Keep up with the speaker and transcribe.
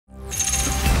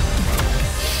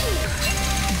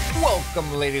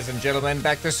Welcome, ladies and gentlemen,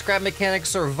 back to Scrap Mechanic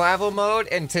Survival Mode,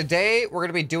 and today we're going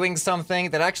to be doing something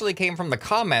that actually came from the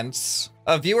comments.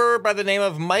 A viewer by the name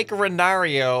of Mike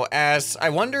Renario asks,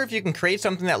 I wonder if you can create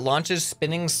something that launches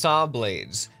spinning saw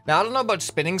blades. Now, I don't know about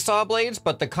spinning saw blades,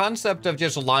 but the concept of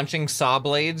just launching saw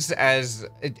blades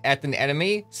at an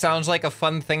enemy sounds like a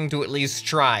fun thing to at least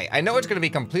try. I know it's going to be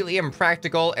completely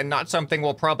impractical and not something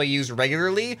we'll probably use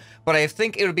regularly, but I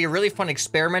think it would be a really fun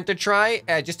experiment to try,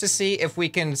 just to see if we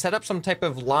can set up some type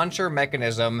of launcher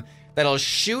mechanism that'll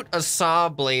shoot a saw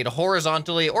blade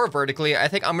horizontally or vertically. I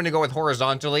think I'm going to go with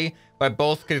horizontally, but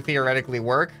both could theoretically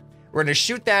work. We're going to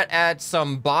shoot that at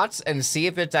some bots and see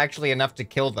if it's actually enough to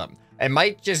kill them. It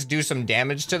might just do some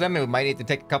damage to them, and we might need to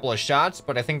take a couple of shots,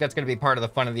 but I think that's going to be part of the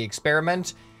fun of the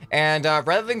experiment. And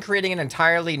rather than creating an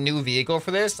entirely new vehicle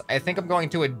for this, I think I'm going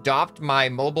to adopt my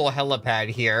mobile helipad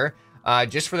here,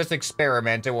 just for this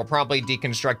experiment, and we'll probably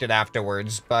deconstruct it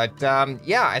afterwards. But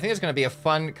yeah, I think it's going to be a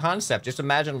fun concept. Just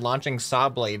imagine launching saw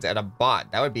blades at a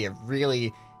bot. That would be a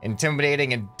really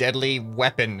intimidating and deadly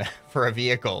weapon for a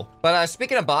vehicle. But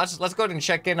speaking of bots, let's go ahead and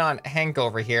check in on Hank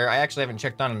over here. I actually haven't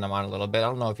checked on him a little bit. I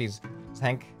don't know if he's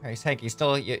Hank. He's Hank. He's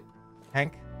still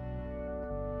Hank.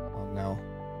 Oh no,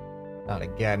 not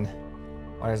again.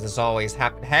 Why does this always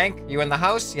happen? Hank, you in the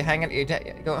house? You hanging? You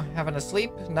go having a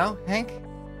sleep? No, Hank.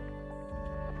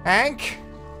 Hank.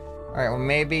 All right. Well,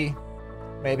 maybe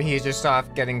he's just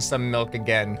off getting some milk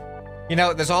again. You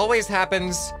know, this always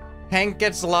happens. Hank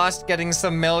gets lost getting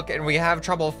some milk, and we have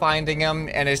trouble finding him,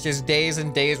 and it's just days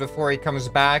and days before he comes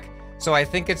back. So I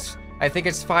think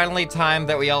it's finally time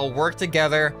that we all work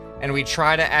together and we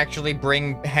try to actually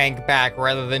bring Hank back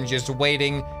rather than just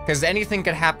waiting, because anything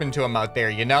could happen to him out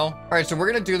there, you know? All right, so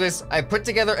we're gonna do this. I put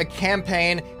together a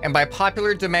campaign, and by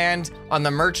popular demand on the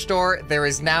merch store, there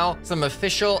is now some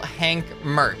official Hank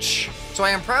merch. So I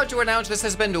am proud to announce this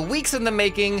has been weeks in the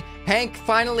making. Hank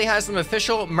finally has some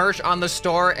official merch on the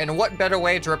store, and what better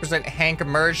way to represent Hank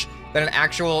merch than an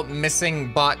actual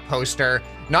missing bot poster.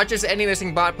 Not just any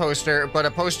missing bot poster, but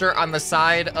a poster on the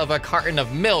side of a carton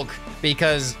of milk,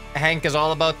 because Hank is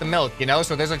all about the milk, you know?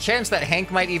 So there's a chance that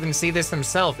Hank might even see this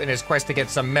himself in his quest to get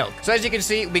some milk. So as you can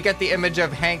see, we get the image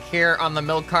of Hank here on the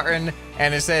milk carton,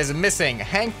 and it says, missing,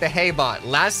 Hank the hay bot,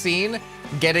 last seen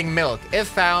getting milk. If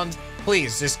found,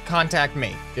 please just contact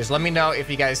me. Just let me know if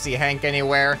you guys see Hank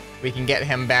anywhere. We can get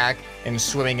him back and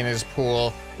swimming in his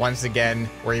pool once again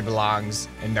where he belongs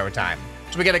in no time.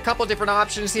 So we get a couple different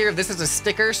options here. This is a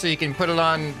sticker, so you can put it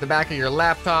on the back of your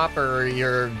laptop or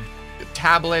your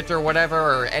tablet or whatever,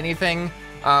 or anything.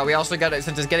 We also got it,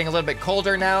 since it's getting a little bit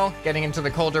colder now, getting into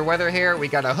the colder weather here, we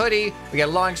got a hoodie, we got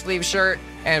a long sleeve shirt,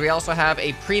 and we also have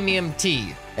a premium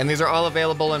tee. And these are all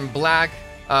available in black,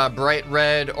 bright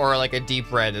red, or like a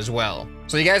deep red as well.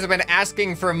 So you guys have been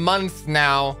asking for months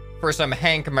now for some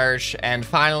Hank merch, and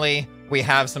finally we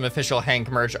have some official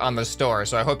Hank merch on the store.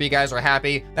 So I hope you guys are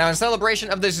happy. Now, in celebration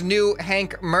of this new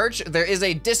Hank merch, there is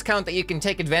a discount that you can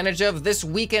take advantage of this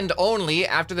weekend only.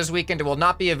 After this weekend, it will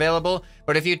not be available,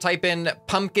 but if you type in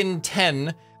pumpkin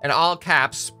 10 in all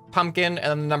caps, pumpkin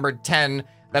and then the number 10,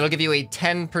 that'll give you a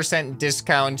 10%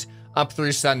 discount up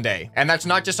through Sunday. And that's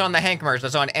not just on the Hank merch,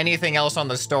 that's on anything else on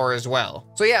the store as well.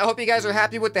 So yeah, I hope you guys are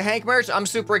happy with the Hank merch. I'm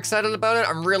super excited about it.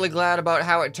 I'm really glad about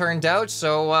how it turned out.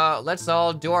 So let's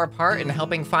all do our part in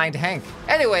helping find Hank.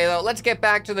 Anyway, though, let's get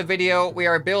back to the video. We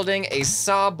are building a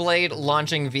saw blade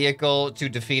launching vehicle to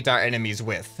defeat our enemies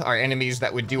with. Our enemies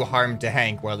that would do harm to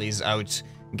Hank while he's out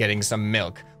getting some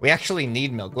milk. We actually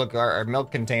need milk. Look, our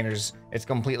milk containers, it's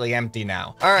completely empty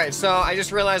now. All right, so I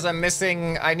just realized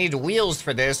I need wheels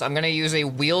for this. I'm gonna use a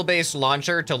wheel-based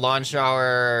launcher to launch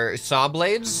our saw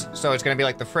blades. So it's gonna be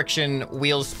like the friction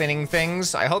wheel spinning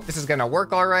things. I hope this is gonna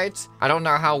work all right. I don't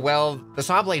know how well the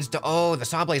saw blades the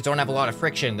saw blades don't have a lot of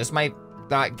friction. This might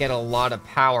not get a lot of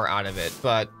power out of it,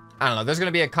 but I don't know. There's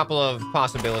gonna be a couple of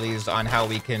possibilities on how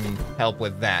we can help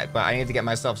with that, but I need to get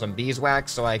myself some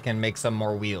beeswax so I can make some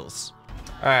more wheels.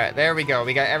 All right, there we go.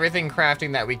 We got everything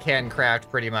crafting that we can craft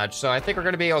pretty much. So I think we're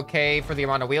gonna be okay for the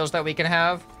amount of wheels that we can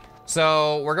have.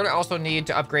 So we're gonna also need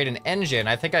to upgrade an engine.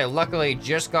 I think I luckily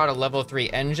just got a level 3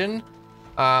 engine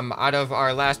out of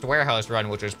our last warehouse run,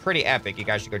 which was pretty epic. You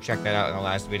guys should go check that out in the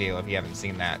last video if you haven't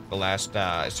seen that, the last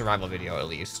survival video at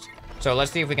least. So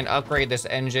let's see if we can upgrade this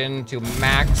engine to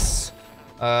max.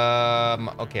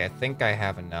 Okay, I think I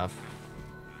have enough.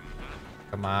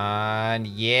 Come on,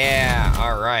 yeah,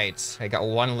 all right. I got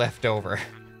one left over.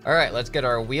 All right, let's get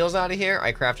our wheels out of here.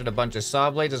 I crafted a bunch of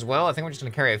saw blades as well. I think we're just gonna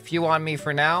carry a few on me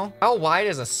for now. How wide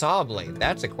is a saw blade?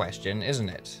 That's a question, isn't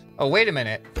it? Oh, wait a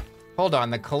minute. Hold on,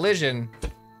 the collision.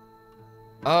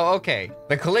 Oh, okay.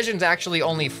 The collision's actually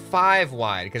only 5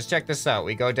 wide, because check this out.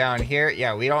 We go down here.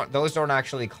 Yeah, those don't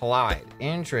actually collide.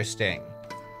 Interesting.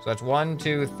 So that's 1,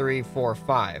 2, 3, 4,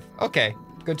 5. Okay,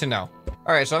 good to know.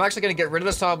 All right, so I'm actually gonna get rid of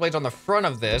the saw blades on the front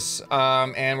of this,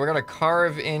 and we're gonna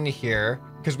carve in here,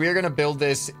 because we are gonna build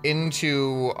this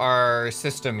into our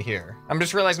system here. I'm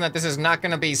just realizing that this is not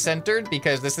gonna be centered,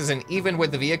 because this is an even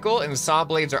width vehicle, and saw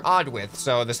blades are odd width,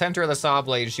 so the center of the saw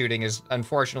blade shooting is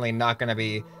unfortunately not gonna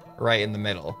be right in the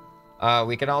middle.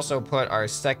 We can also put our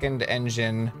second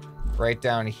engine right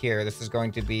down here. This is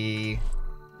going to be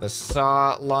the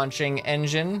saw launching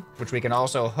engine, which we can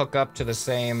also hook up to the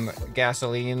same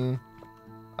gasoline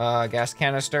gas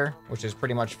canister, which is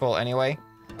pretty much full anyway.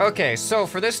 Okay, so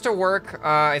for this to work,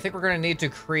 I think we're gonna need to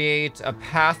create a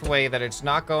pathway that it's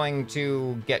not going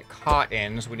to get caught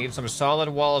in. So we need some solid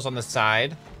walls on the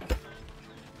side.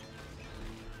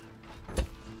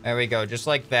 There we go, just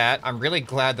like that. I'm really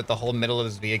glad that the whole middle of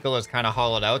this vehicle is kind of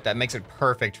hollowed out. That makes it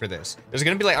perfect for this. There's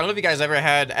gonna be like, I don't know if you guys ever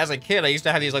had, as a kid, I used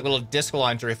to have these like little disc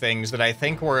launcher things that I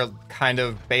think were kind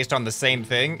of based on the same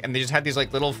thing. And they just had these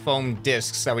like little foam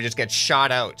discs that would just get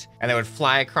shot out and they would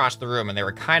fly across the room and they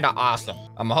were kind of awesome.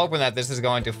 I'm hoping that this is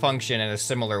going to function in a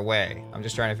similar way. I'm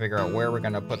just trying to figure out where we're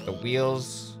gonna put the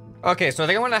wheels. Okay, so I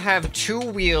think I'm gonna have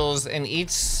 2 wheels in each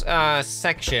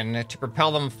section to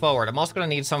propel them forward. I'm also gonna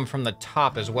need some from the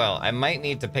top as well. I might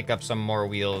need to pick up some more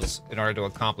wheels in order to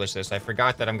accomplish this. I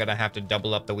forgot that I'm gonna have to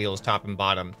double up the wheels top and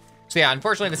bottom. So yeah,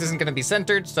 unfortunately this isn't gonna be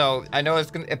centered, so I know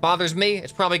it bothers me.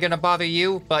 It's probably gonna bother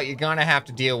you, but you're gonna have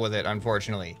to deal with it,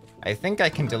 unfortunately. I think I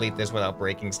can delete this without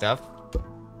breaking stuff.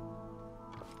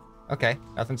 Okay,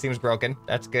 nothing seems broken.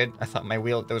 That's good. I thought there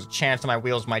was a chance that my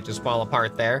wheels might just fall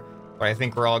apart there. But I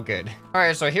think we're all good. All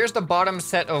right, so here's the bottom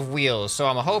set of wheels. So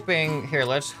I'm hoping, here,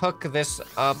 let's hook this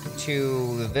up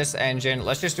to this engine.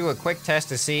 Let's just do a quick test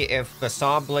to see if the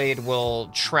saw blade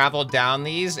will travel down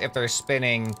these if they're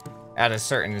spinning at a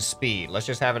certain speed. Let's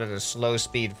just have it at a slow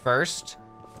speed first.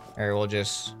 Here, we'll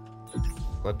just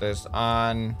put this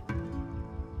on.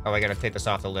 Oh, I gotta take this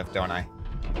off the lift, don't I?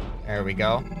 There we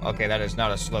go. Okay, that is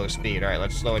not a slow speed. All right,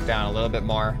 let's slow it down a little bit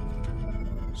more.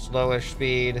 Slowish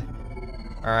speed.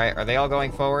 All right, are they all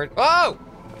going forward? Oh!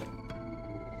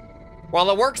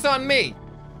 Well, it works on me.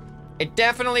 It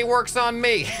definitely works on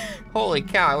me. Holy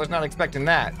cow, I was not expecting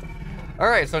that. All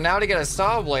right, so now to get a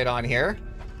saw blade on here,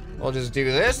 we'll just do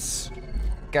this.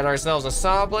 Get ourselves a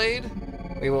saw blade.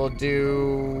 We will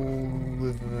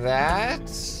do that.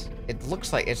 It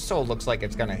looks like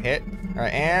it's gonna hit. All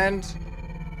right, and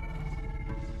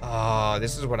oh,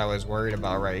 this is what I was worried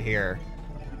about right here.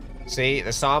 See,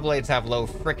 the saw blades have low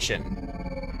friction.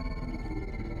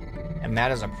 And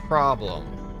that is a problem.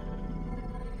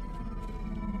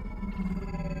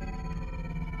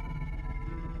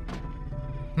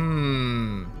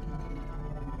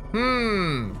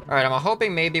 All right, I'm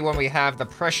hoping maybe when we have the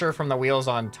pressure from the wheels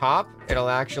on top, it'll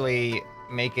actually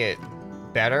make it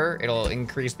better. It'll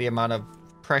increase the amount of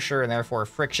pressure and therefore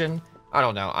friction. I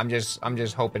don't know. I'm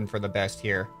just hoping for the best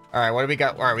here. All right, what do we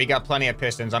got? All right, we got plenty of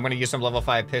pistons. I'm gonna use some level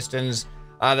 5 pistons.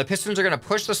 The pistons are gonna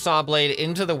push the saw blade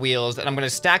into the wheels, and I'm gonna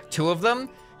stack 2 of them,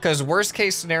 because worst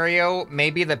case scenario,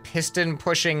 maybe the piston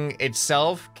pushing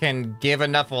itself can give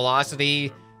enough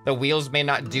velocity. The wheels may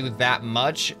not do that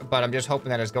much, but I'm just hoping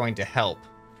that it's going to help.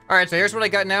 All right, so here's what I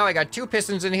got now. I got 2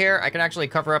 pistons in here. I can actually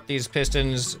cover up these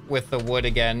pistons with the wood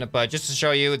again, but just to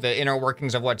show you the inner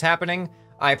workings of what's happening,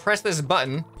 I press this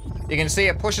button. You can see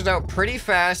it pushes out pretty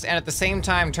fast and at the same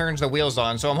time turns the wheels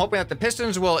on. So I'm hoping that the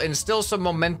pistons will instill some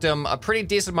momentum, a pretty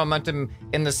decent momentum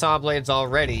in the saw blades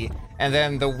already. And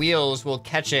then the wheels will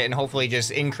catch it and hopefully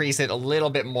just increase it a little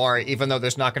bit more, even though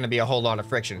there's not gonna be a whole lot of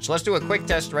friction. So let's do a quick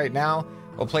test right now.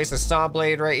 We'll place a saw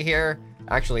blade right here.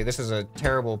 Actually, this is a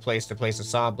terrible place to place a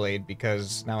saw blade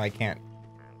because now I can't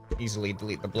easily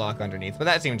delete the block underneath, but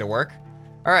that seemed to work.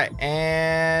 All right,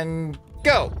 and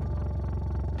go.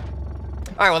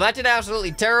 All right, well, that did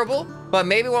absolutely terrible, but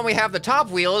maybe when we have the top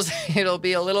wheels, it'll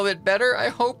be a little bit better, I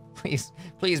hope. Please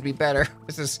be better.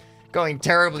 This is going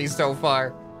terribly so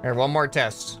far. Here, one more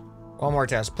test. One more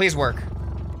test. Please work.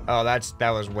 Oh, that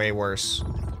was way worse.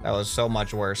 That was so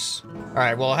much worse. All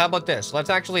right, well, how about this? Let's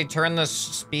actually turn the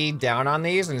speed down on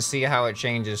these and see how it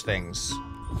changes things.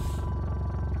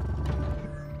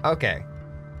 Okay.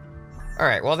 All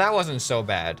right, well, that wasn't so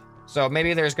bad. So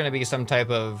maybe there's gonna be some type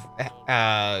of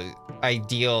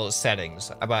ideal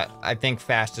settings, but I think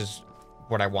fast is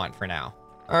what I want for now.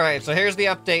 All right, so here's the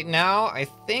update now. I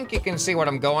think you can see what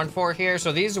I'm going for here.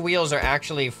 So these wheels are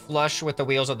actually flush with the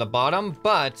wheels at the bottom,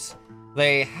 but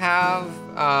they have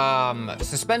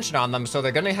suspension on them, so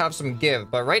they're gonna have some give.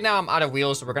 But right now I'm out of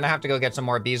wheels, so we're gonna have to go get some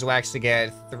more beeswax to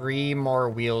get 3 more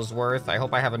wheels worth. I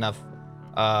hope I have enough.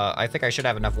 I think I should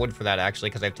have enough wood for that, actually,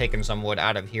 because I've taken some wood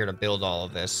out of here to build all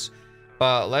of this.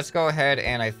 But let's go ahead,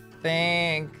 and I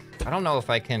think... I don't know if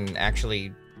I can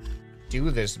actually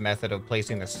do this method of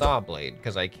placing the saw blade,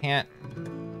 because I can't...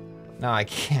 No, I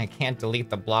can't delete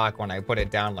the block when I put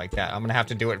it down like that. I'm gonna have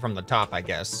to do it from the top, I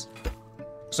guess.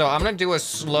 So I'm gonna do a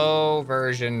slow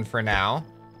version for now.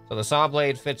 So the saw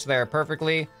blade fits there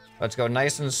perfectly. Let's go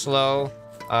nice and slow.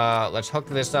 Let's hook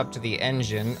this up to the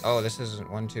engine. Oh, this isn't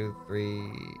 1, 2, 3.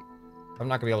 I'm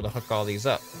not gonna be able to hook all these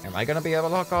up. Am I gonna be able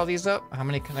to hook all these up? How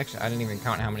many connections? I didn't even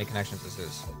count how many connections this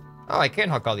is. Oh, I can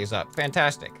hook all these up.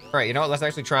 Fantastic. All right, you know what? Let's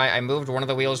actually try. I moved one of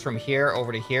the wheels from here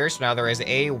over to here. So now there is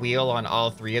a wheel on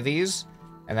all 3 of these.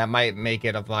 And that might make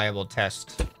it a viable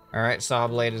test. All right, saw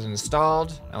blade is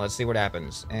installed. Now let's see what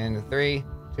happens. In 3,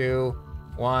 2,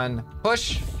 1,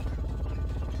 push.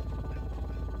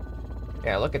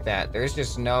 Yeah, look at that. There's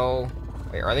just no...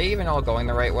 Wait, are they even all going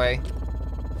the right way?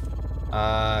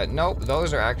 Nope.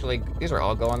 Those are actually... These are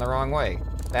all going the wrong way.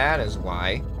 That is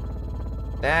why.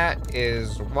 That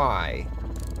is why.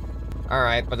 All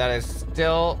right, but that is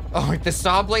still... Oh, the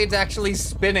saw blade's actually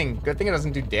spinning. Good thing it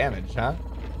doesn't do damage, huh?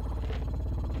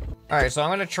 All right, so I'm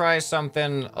gonna try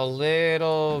something a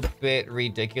little bit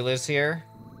ridiculous here.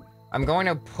 I'm going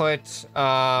to put,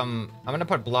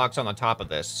 blocks on the top of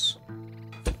this.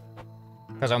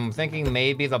 Because I'm thinking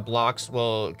maybe the blocks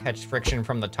will catch friction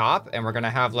from the top, and we're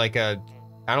gonna have like a...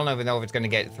 I don't even know if it's gonna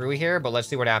get through here, but let's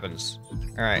see what happens.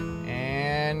 All right,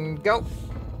 and go.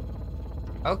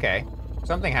 Okay,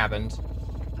 something happened.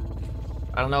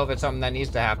 I don't know if it's something that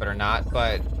needs to happen or not,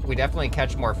 but we definitely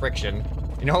catch more friction.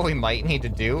 You know what we might need to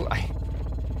do?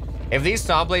 If these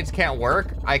saw blades can't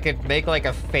work, I could make like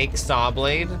a fake saw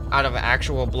blade out of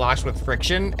actual blocks with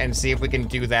friction and see if we can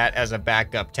do that as a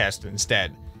backup test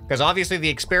instead. Because obviously the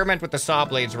experiment with the saw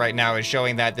blades right now is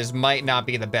showing that this might not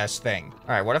be the best thing.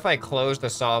 All right, what if I close the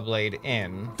saw blade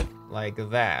in like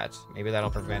that? Maybe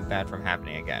that'll prevent that from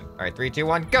happening again. All right, 3, 2,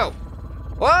 1, go!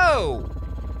 Whoa!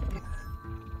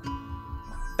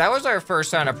 That was our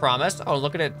first sign of promise. Oh,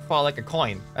 look at it fall like a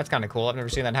coin. That's kind of cool. I've never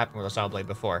seen that happen with a saw blade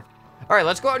before. All right,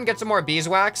 let's go out and get some more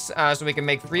beeswax so we can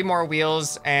make 3 more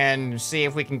wheels and see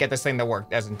if we can get this thing to work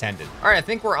as intended. All right, I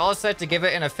think we're all set to give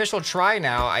it an official try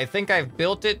now. I think I've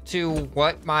built it to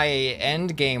what my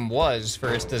end game was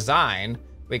for its design.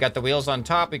 We got the wheels on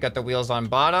top, we got the wheels on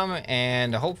bottom,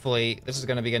 and hopefully this is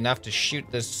gonna be enough to shoot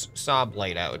this saw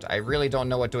blade out. I really don't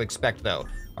know what to expect though.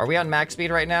 Are we on max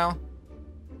speed right now?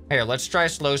 Here, let's try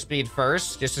slow speed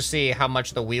first, just to see how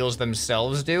much the wheels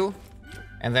themselves do.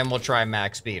 And then we'll try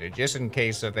max speed. Just in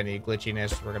case of any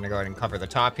glitchiness, we're gonna go ahead and cover the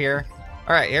top here.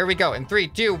 All right, here we go. In 3,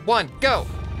 2, 1, go!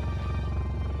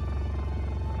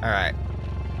 All right,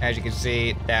 as you can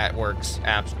see, that works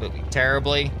absolutely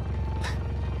terribly.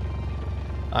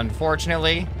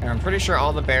 Unfortunately, and I'm pretty sure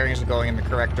all the bearings are going in the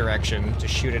correct direction to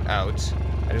shoot it out.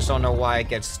 I just don't know why it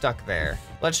gets stuck there.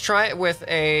 Let's try it with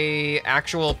a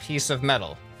actual piece of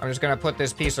metal. I'm just gonna put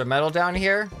this piece of metal down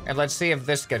here, and let's see if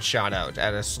this gets shot out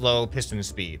at a slow piston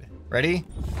speed. Ready?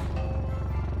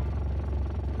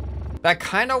 That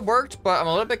kind of worked, but I'm a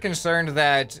little bit concerned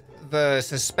that the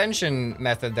suspension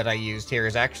method that I used here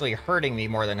is actually hurting me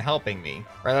more than helping me,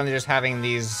 rather than just having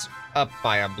these up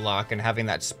by a block and having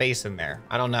that space in there.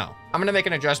 I don't know. I'm gonna make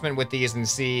an adjustment with these and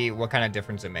see what kind of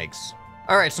difference it makes.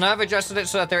 All right, so now I've adjusted it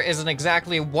so that there is an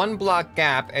exactly 1 block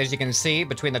gap, as you can see,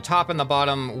 between the top and the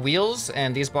bottom wheels.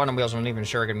 And these bottom wheels, I'm not even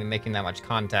sure are gonna be making that much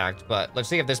contact, but let's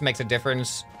see if this makes a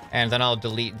difference. And then I'll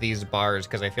delete these bars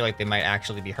because I feel like they might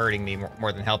actually be hurting me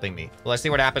more than helping me. Let's see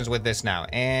what happens with this now,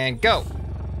 and go.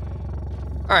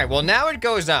 All right, well now it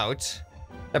goes out.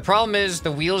 The problem is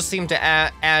the wheels seem to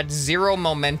add 0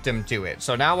 momentum to it.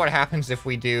 So now what happens if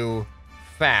we do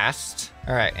fast?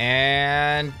 All right,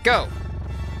 and go.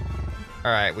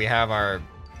 All right, we have our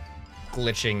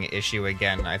glitching issue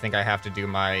again. I think I have to do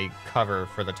my cover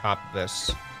for the top of this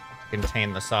to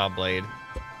contain the saw blade.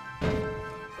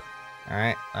 All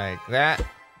right, like that.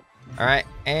 All right,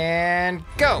 and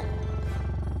go.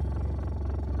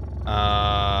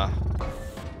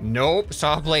 Nope,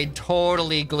 saw blade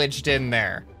totally glitched in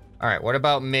there. All right, what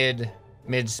about mid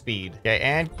speed? Okay,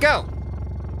 and go.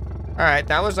 All right,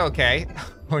 that was okay.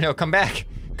 Oh no, come back.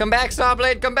 Come back, saw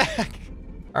blade, come back.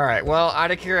 All right, well,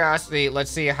 out of curiosity, let's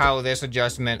see how this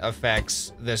adjustment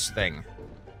affects this thing.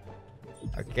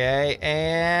 Okay,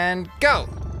 and go.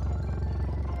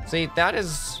 See, that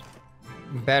is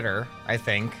better, I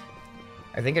think.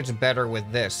 I think it's better with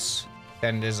this.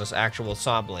 than it is this actual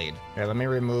saw blade. Here, let me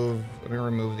remove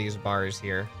these bars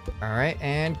here. All right,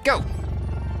 and go.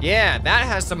 Yeah, that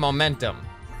has some momentum.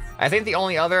 I think the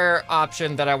only other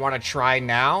option that I want to try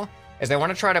now is I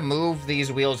want to try to move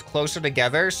these wheels closer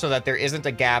together so that there isn't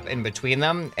a gap in between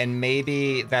them, and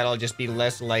maybe that'll just be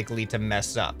less likely to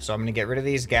mess up. So I'm gonna get rid of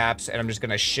these gaps, and I'm just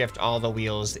gonna shift all the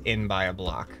wheels in by a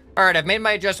block. All right, I've made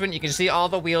my adjustment. You can see all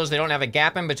the wheels, they don't have a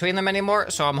gap in between them anymore,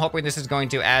 so I'm hoping this is going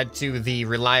to add to the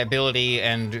reliability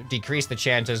and decrease the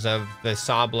chances of the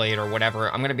saw blade or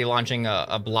whatever. I'm gonna be launching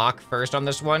a block first on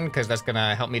this one, because that's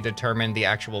gonna help me determine the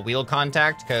actual wheel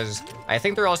contact, because I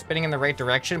think they're all spinning in the right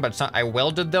direction, but I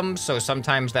welded them, so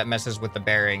sometimes that messes with the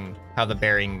bearing, how the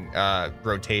bearing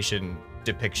rotation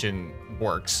depiction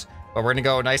works. But we're gonna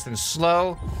go nice and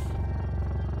slow,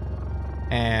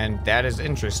 and that is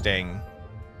interesting.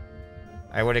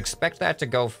 I would expect that to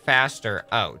go faster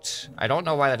out. I don't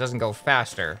know why that doesn't go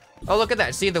faster. Oh, look at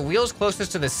that. See, the wheels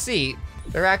closest to the seat,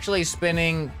 they're actually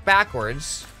spinning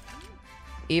backwards,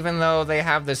 even though they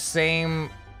have the same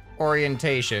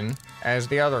orientation as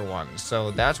the other ones.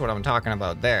 So that's what I'm talking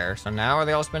about there. So now are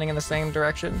they all spinning in the same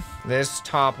direction? This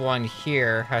top one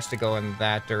here has to go in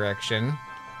that direction.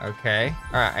 Okay.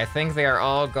 All right, I think they are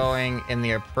all going in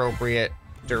the appropriate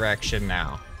direction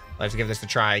now. Let's give this a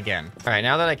try again. All right,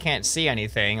 now that I can't see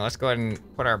anything, let's go ahead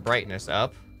and put our brightness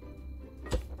up.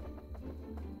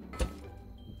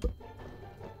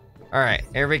 All right,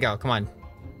 here we go. Come on.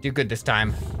 Do good this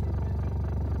time.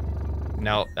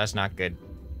 No, that's not good.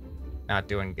 Not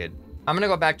doing good. I'm gonna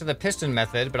go back to the piston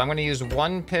method, but I'm gonna use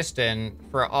one piston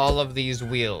for all of these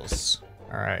wheels.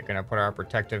 All right, gonna put our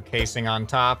protective casing on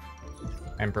top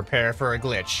and prepare for a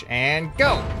glitch. And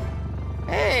go!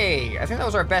 Hey, I think that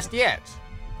was our best yet.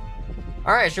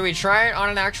 All right, should we try it on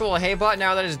an actual haybot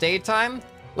now that it's daytime?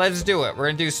 Let's do it. We're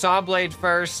gonna do saw blade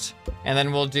first, and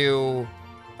then we'll do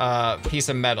piece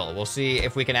of metal. We'll see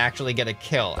if we can actually get a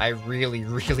kill. I really,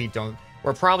 really don't.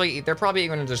 They're probably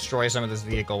gonna destroy some of this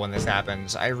vehicle when this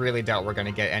happens. I really doubt we're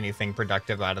gonna get anything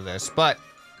productive out of this, but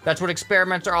that's what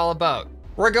experiments are all about.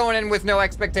 We're going in with no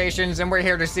expectations, and we're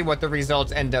here to see what the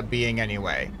results end up being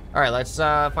anyway. All right, let's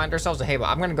find ourselves a haybot.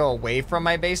 I'm gonna go away from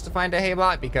my base to find a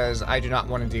haybot because I do not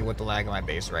want to deal with the lag on my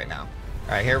base right now.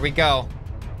 All right, here we go.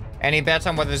 Any bets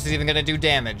on whether this is even gonna do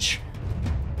damage?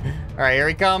 All right, here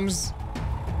he comes.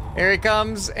 Here he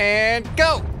comes, and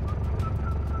go!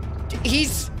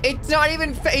 It's not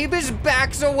even, he just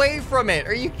backs away from it.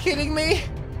 Are you kidding me?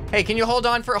 Hey, can you hold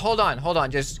on,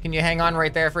 just, can you hang on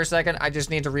right there for a second? I just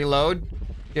need to reload.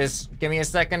 Just give me a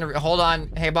second. Hold on,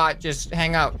 hey bot, just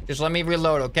hang out. Just let me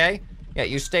reload, okay? Yeah,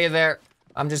 you stay there.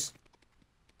 I'm just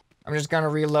gonna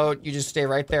reload. You just stay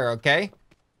right there, okay?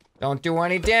 Don't do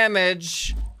any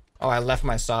damage. Oh, I left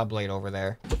my saw blade over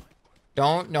there.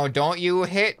 Don't you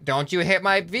hit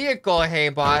my vehicle, hey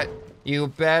bot. You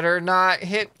better not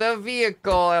hit the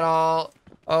vehicle at all.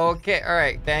 Okay, all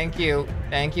right, thank you,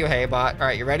 hey bot. All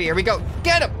right, you ready? Here we go,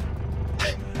 get him!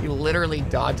 He literally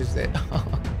dodges it.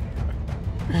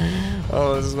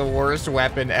 Oh, this is the worst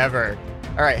weapon ever.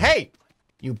 All right, hey!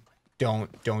 You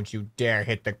don't you dare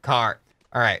hit the car.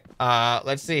 All right,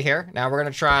 let's see here. Now we're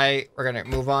gonna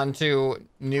move on to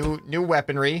new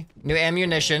weaponry, new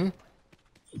ammunition.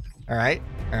 All right,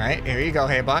 here you go,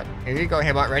 hey bot. Here you go,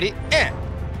 hey bot, ready? And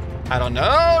I don't know,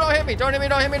 don't hit me.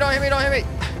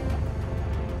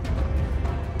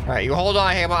 All right, you hold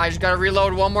on, hey bot. I just gotta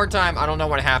reload one more time. I don't know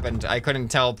what happened. I couldn't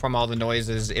tell from all the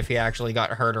noises if he actually got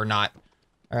hurt or not.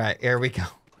 All right, here we go.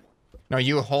 No,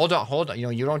 you hold on. You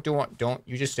know,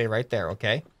 you just stay right there,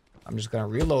 okay? I'm just gonna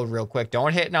reload real quick.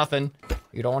 Don't hit nothing.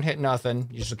 You don't hit nothing.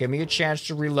 You just give me a chance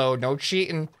to reload. No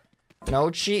cheating. No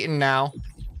cheating now.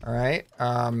 All right,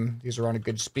 these are on a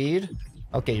good speed.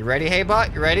 Okay, you ready, hey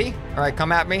bot? You ready? All right,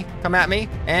 come at me.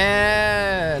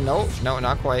 And no,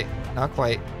 not quite.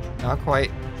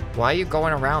 Why are you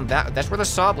going around that? That's where the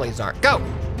saw blades are. Go!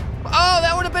 Oh,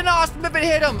 that would have been awesome if it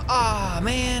hit him. Ah,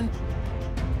 man.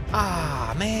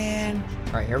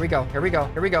 All right, here we go.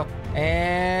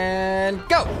 And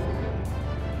go!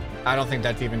 I don't think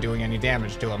that's even doing any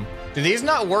damage to him. Do these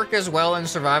not work as well in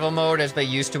survival mode as they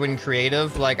used to in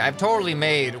creative? Like, I've totally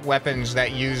made weapons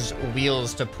that use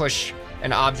wheels to push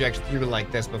an object through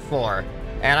like this before.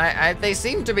 And they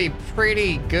seem to be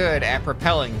pretty good at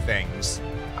propelling things.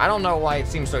 I don't know why it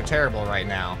seems so terrible right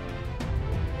now.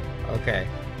 Okay,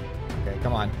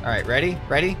 come on. All right, ready? You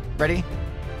ready, buddy?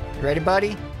 You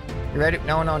ready?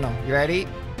 No. You ready?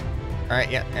 All right,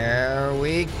 yeah, there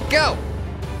we go.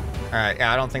 All right,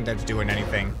 yeah, I don't think that's doing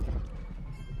anything.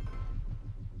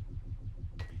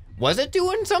 Was it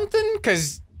doing something?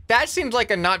 Because that seems like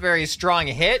a not very strong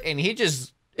hit, and he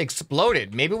just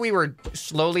exploded. Maybe we were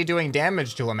slowly doing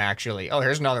damage to him, actually. Oh,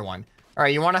 here's another one. All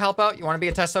right, you want to help out? You want to be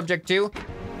a test subject too?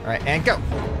 All right, and go.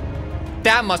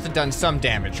 That must have done some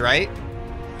damage, right?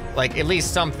 Like, at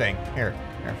least something. Here,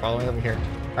 follow me over here.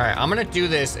 All right, I'm gonna do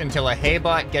this until a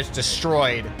Haybot gets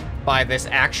destroyed by this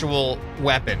actual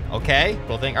weapon, okay?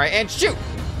 Cool thing. All right, and shoot!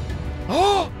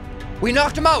 Oh, we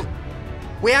knocked him out.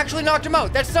 We actually knocked him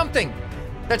out. That's something.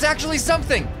 That's actually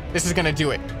something. This is gonna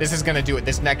do it. This is gonna do it.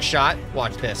 This next shot,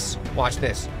 watch this. Watch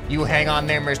this. You hang on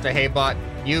there, Mr. Haybot.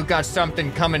 You got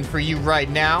something coming for you right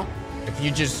now. If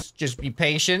you just be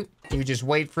patient, you just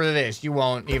wait for this. You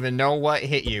won't even know what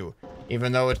hit you,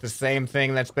 even though it's the same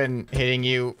thing that's been hitting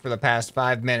you for the past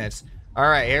 5 minutes. All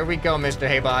right, here we go, Mr.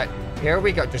 Haybot. Here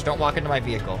we go. Just don't walk into my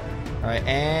vehicle. All right,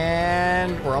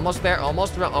 and we're almost there.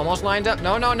 Almost lined up.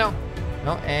 No,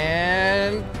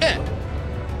 and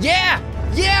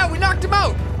yeah, we knocked him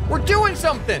out. We're doing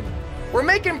something. We're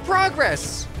making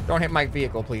progress. Don't hit my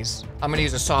vehicle, please. I'm gonna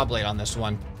use a saw blade on this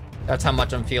one. That's how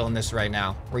much I'm feeling this right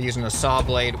now. We're using a saw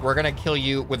blade. We're gonna kill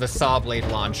you with a saw blade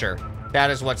launcher. That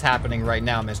is what's happening right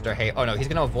now, Mr. Hay. Oh no, he's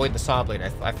gonna avoid the saw blade.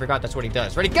 I forgot that's what he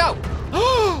does. Ready, go!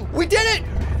 Oh, we did it!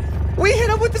 We hit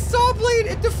him with the saw blade.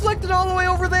 It deflected all the way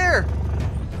over there.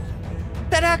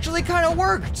 That actually kind of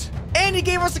worked. And he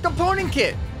gave us a component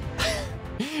kit.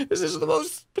 This is the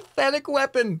most pathetic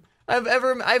weapon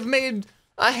I've made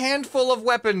a handful of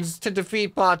weapons to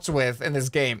defeat bots with in this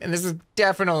game. And this is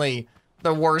definitely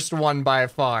the worst one by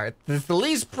far. It's the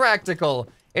least practical.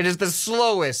 It is the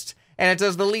slowest. And it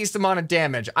does the least amount of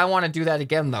damage. I want to do that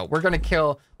again, though. We're going to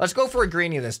kill... Let's go for a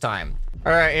greenie this time.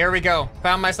 All right, here we go.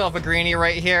 Found myself a greenie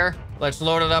right here. Let's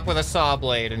load it up with a saw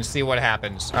blade and see what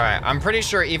happens. All right, I'm pretty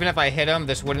sure even if I hit him,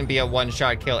 this wouldn't be a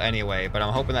one-shot kill anyway, but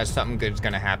I'm hoping that something good's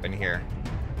going to happen here.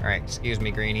 All right, excuse me,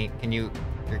 greenie.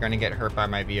 You're going to get hurt by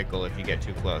my vehicle if you get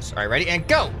too close. All right, ready? And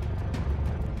go!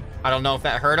 I don't know if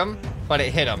that hurt him, but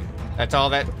it hit him. That's all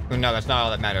that... No, that's not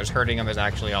all that matters. Hurting him is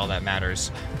actually all that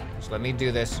matters. So let me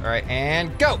do this. All right,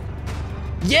 and go.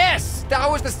 Yes, that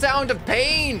was the sound of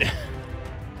pain.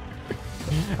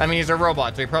 I mean, he's a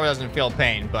robot, so he probably doesn't feel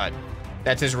pain, but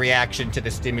that's his reaction to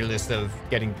the stimulus of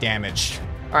getting damaged.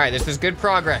 All right, this is good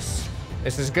progress.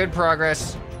 This is good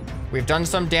progress. We've done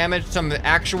some damage, some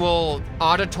actual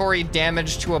auditory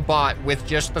damage to a bot with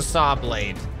just the saw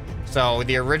blade. So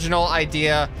the original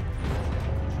idea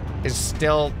is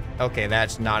still... Okay,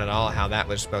 that's not at all how that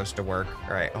was supposed to work.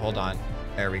 All right, hold on.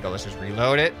 There we go. Let's just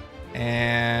reload it.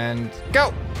 And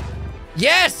go.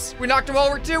 Yes! We knocked him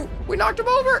over too. We knocked him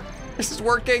over. This is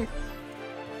working.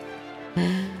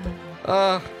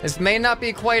 This may not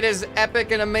be quite as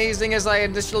epic and amazing as I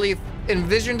initially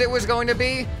envisioned it was going to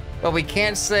be, but we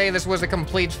can't say this was a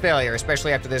complete failure,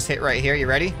 especially after this hit right here. You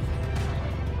ready?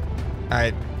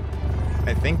 I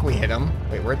think we hit him.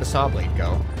 Wait, where'd the saw blade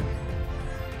go?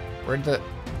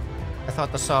 I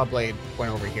thought the saw blade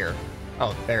went over here.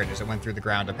 Oh, there it is. It went through the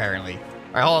ground, apparently.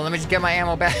 All right, hold on. Let me just get my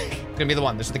ammo back. It's gonna be the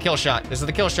one. This is the kill shot. This is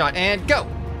the kill shot. And go.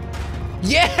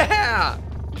 Yeah!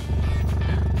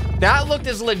 That looked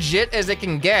as legit as it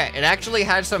can get. It actually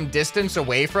had some distance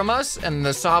away from us, and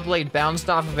the saw blade bounced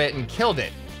off of it and killed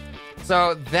it.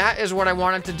 So that is what I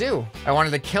wanted to do. I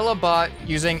wanted to kill a bot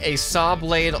using a saw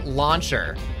blade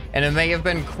launcher. And it may have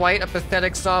been quite a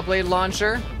pathetic saw blade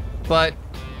launcher, but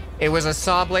it was a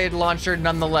saw blade launcher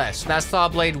nonetheless. That saw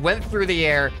blade went through the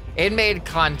air, it made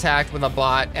contact with a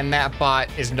bot, and that bot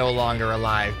is no longer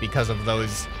alive because of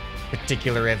those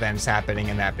particular events happening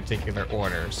in that particular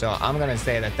order. So I'm gonna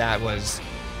say that that was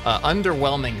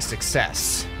underwhelming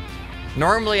success.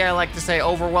 Normally I like to say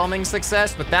overwhelming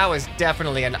success, but that was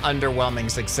definitely an underwhelming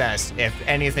success, if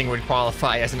anything would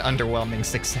qualify as an underwhelming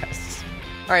success.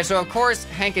 All right, so of course,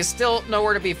 Hank is still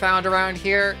nowhere to be found around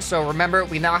here. So remember,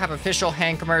 we now have official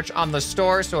Hank merch on the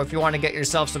store. So if you want to get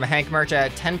yourself some Hank merch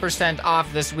at 10%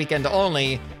 off this weekend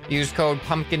only, use code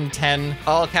PUMPKIN10,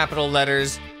 all capital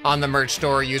letters, on the merch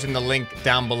store using the link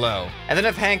down below. And then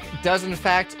if Hank does in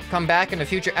fact come back in a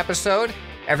future episode,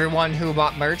 everyone who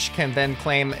bought merch can then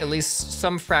claim at least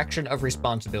some fraction of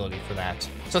responsibility for that.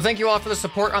 So thank you all for the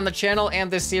support on the channel and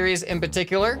this series in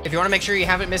particular. If you want to make sure you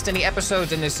haven't missed any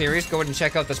episodes in this series, go ahead and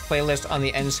check out this playlist on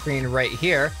the end screen right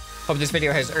here. Hope this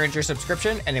video has earned your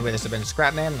subscription. Anyway, this has been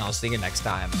ScrapMan, and I'll see you next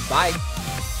time. Bye.